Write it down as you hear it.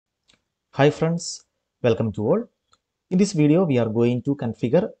Hi friends, welcome to all. In this video, we are going to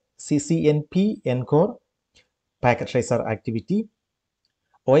configure CCNP ENCOR packet tracer activity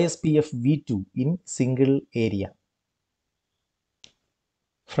OSPFv2 in single area.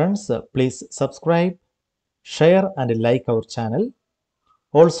 Friends, please subscribe, share and like our channel.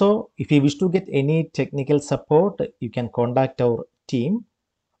 Also, if you wish to get any technical support, you can contact our team.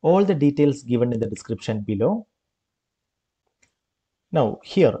 All the details given in the description below. Now,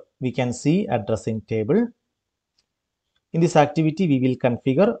 here we can see addressing table. In this activity, we will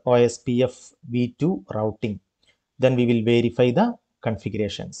configure OSPFv2 routing. Then we will verify the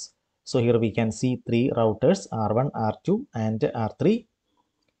configurations. So here we can see three routers R1, R2 and R3.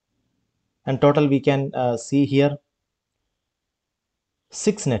 And total we can see here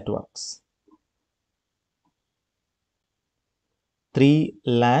 6 networks, 3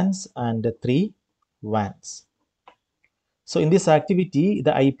 LANs and 3 WANs. So in this activity,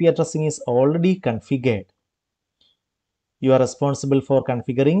 the IP addressing is already configured. You are responsible for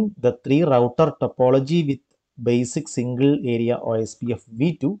configuring the 3 router topology with basic single area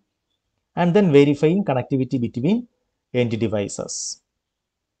OSPFv2 and then verifying connectivity between end devices.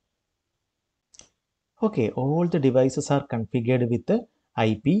 Okay, all the devices are configured with the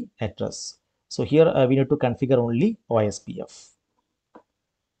IP address. So here we need to configure only OSPF.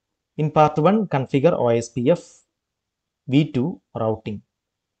 In part 1, configure OSPF v2 routing.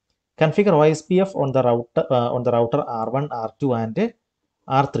 Configure OSPF on the router R1, R2 and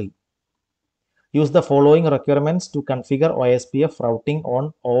R3. Use the following requirements to configure OSPF routing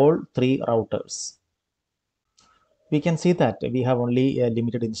on all 3 routers. We can see that we have only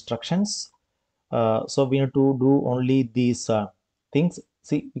limited instructions. So we need to do only these things.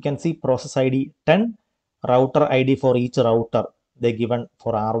 See, we can see process ID 10, router ID for each router. They given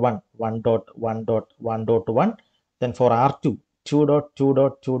for R1 1.1.1.1, then for R2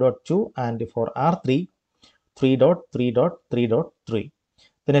 2.2.2.2, and for R3 3.3.3.3.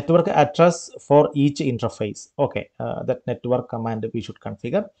 The network address for each interface. Okay, that network command we should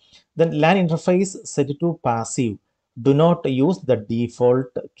configure. Then LAN interface set to passive. Do not use the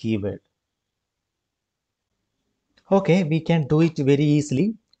default keyword. Okay, we can do it very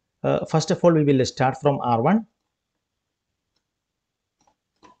easily. First of all, we will start from R1.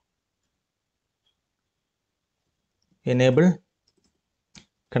 Enable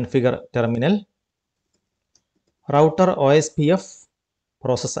configure terminal. Router OSPF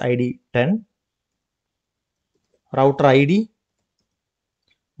process ID 10. Router ID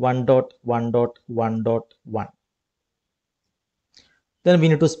 1.1.1.1. Then we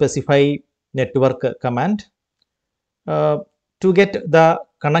need to specify network command. To get the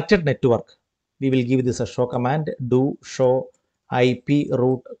connected network, we will give this a show command, do show IP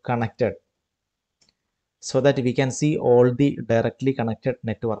route connected, so that we can see all the directly connected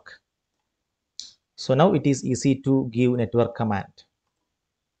network. So now it is easy to give network command.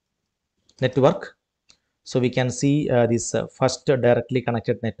 Network. So we can see this first directly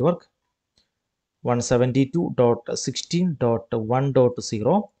connected network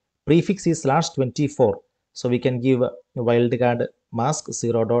 172.16.1.0. Prefix is /24. So we can give wildcard mask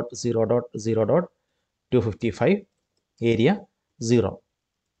 0.0.0.255, area 0.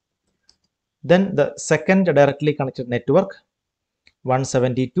 Then the second directly connected network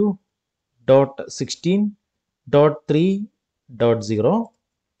 172.16.3.0.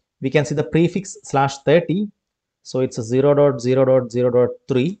 We can see the prefix /30. So it's a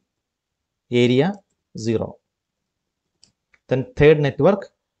 0.0.0.3, area 0. Then third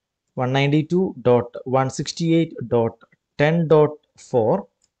network 192.168.10.4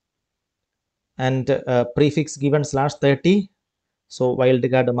 and prefix given /30. So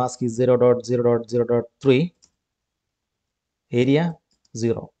wildcard mask is 0.0.0.3, area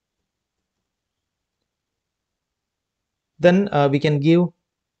 0. Then we can give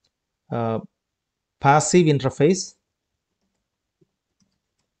passive interface.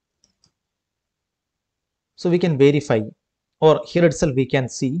 So we can verify, or here itself we can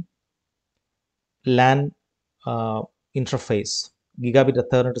see LAN interface gigabit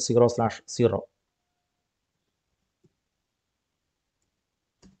Ethernet 0/0.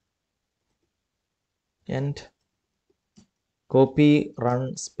 And copy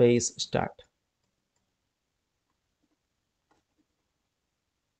run space start.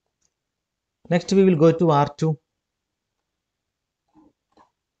 Next we will go to R2.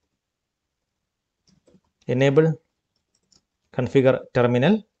 Enable configure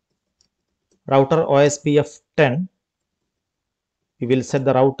terminal. Router OSPF 10. We will set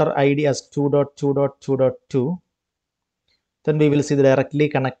the router ID as 2.2.2.2. Then we will see the directly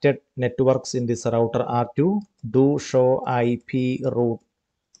connected networks in this router R2. Do show IP route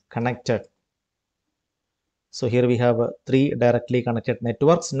connected. So here we have 3 directly connected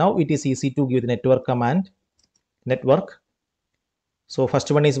networks. Now it is easy to give the network command. Network. So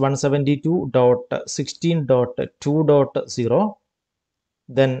first one is 172.16.2.0.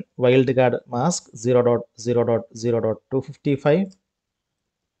 Then wildcard mask 0.0.0.255,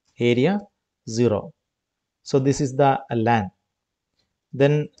 area 0. So this is the LAN.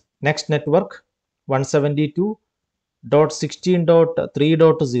 Then next network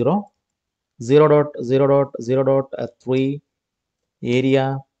 172.16.3.0, 0.0.0.3,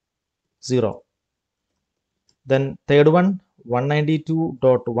 area 0. Then third one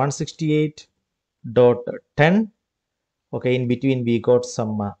 192.168.10. Okay, in between we got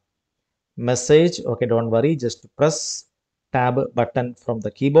some message. Okay, don't worry, just press tab button from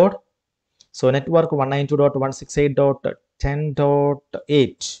the keyboard. So network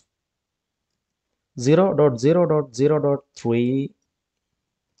 192.168.10.8, 0.0.0.3,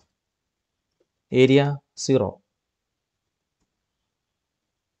 area 0.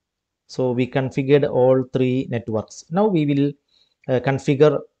 So we configured all 3 networks. Now we will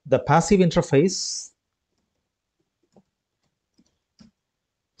configure the passive interface.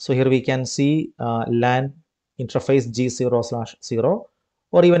 So here we can see LAN interface G0/0,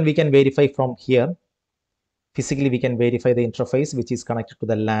 or even we can verify from here. Physically we can verify the interface which is connected to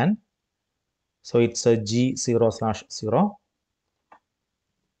the LAN. So it's a G0/0.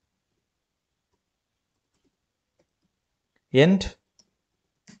 End,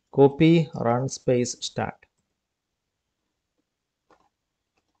 copy, run space, start.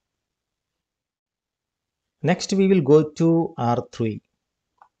 Next we will go to R3.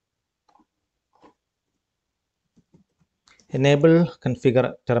 Enable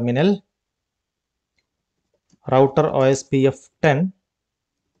configure terminal, router OSPF10,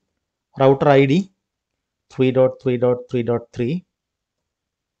 router ID 3.3.3.3.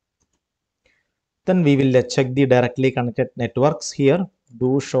 Then we will check the directly connected networks here.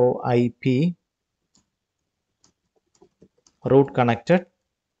 Do show IP route connected,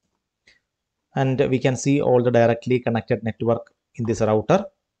 and we can see all the directly connected network in this router.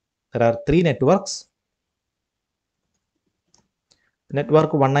 There are 3 networks.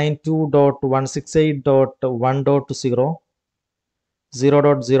 Network 192.168.1.0,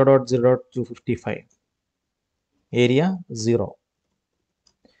 0.0.0.255, area 0.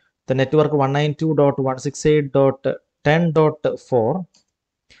 The network 192.168.10.4,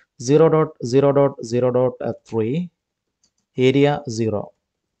 0.0.0.3, area 0.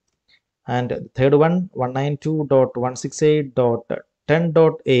 And the third one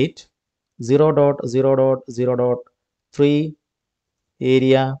 192.168.10.8, 0.0.0.3,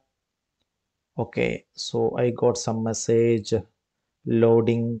 area. Okay, so I got some message,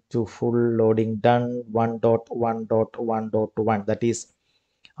 loading to full, loading done, 1.1.1.1, that is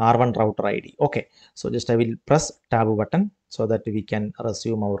R1 router ID. Okay, so just I will press tab button so that we can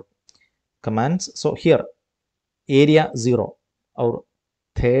resume our commands. So here area 0, our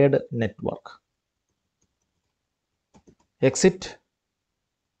third network. Exit.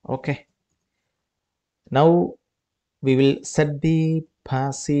 Okay, now we will set the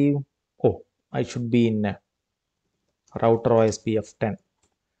passive. Oh, I should be in router OSPF10.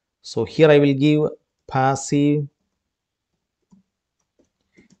 So here I will give passive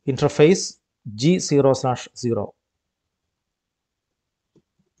interface G0/0.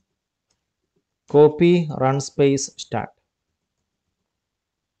 Copy, run space, start.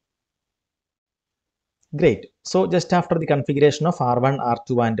 Great. So just after the configuration of R1,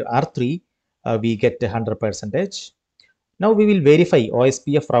 R2 and R3, we get 100%. Now we will verify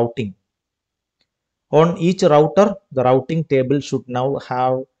OSPF routing. On each router, the routing table should now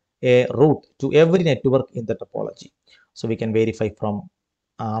have a route to every network in the topology. So we can verify from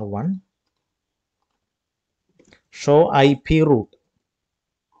R1. Show IP route.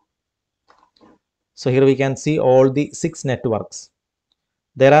 So here we can see all the 6 networks.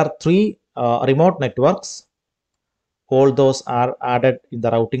 There are 3 remote networks. All those are added in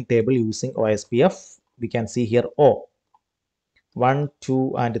the routing table using OSPF. We can see here O, 1,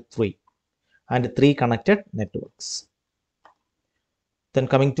 2 and 3, and 3 connected networks. Then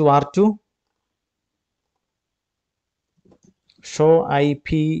coming to R2, show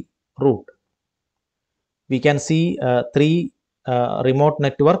IP route. We can see 3 remote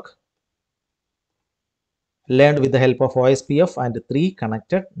network learned with the help of OSPF and 3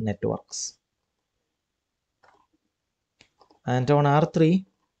 connected networks. And on R3,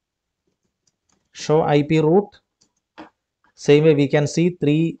 show IP route. Same way we can see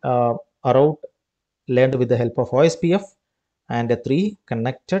 3 route learned with the help of OSPF and 3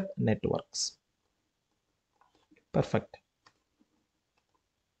 connected networks. Perfect.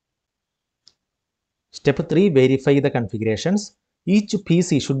 Step 3, verify the configurations. Each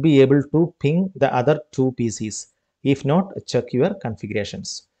PC should be able to ping the other two PCs. If not, check your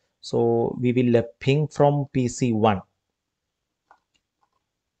configurations. So we will ping from PC 1.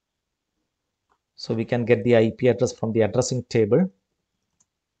 So we can get the IP address from the addressing table.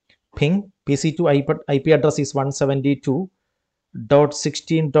 Ping PC2 IP address is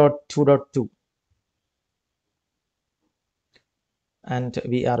 172.16.2.2. And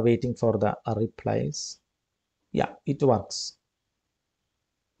we are waiting for the replies. Yeah, it works.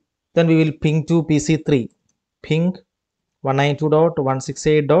 Then we will ping to PC3. Ping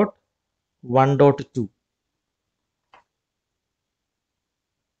 192.168.1.2.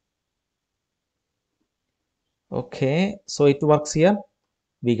 Okay, so it works here.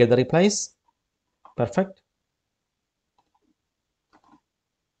 We get the replies. Perfect.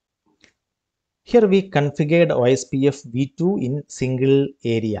 Here we configured OSPFv2 in single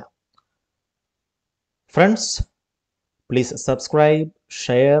area. Friends, please subscribe,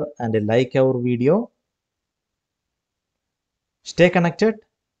 share and like our video. Stay connected.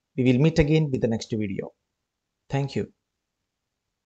 We will meet again with the next video. Thank you.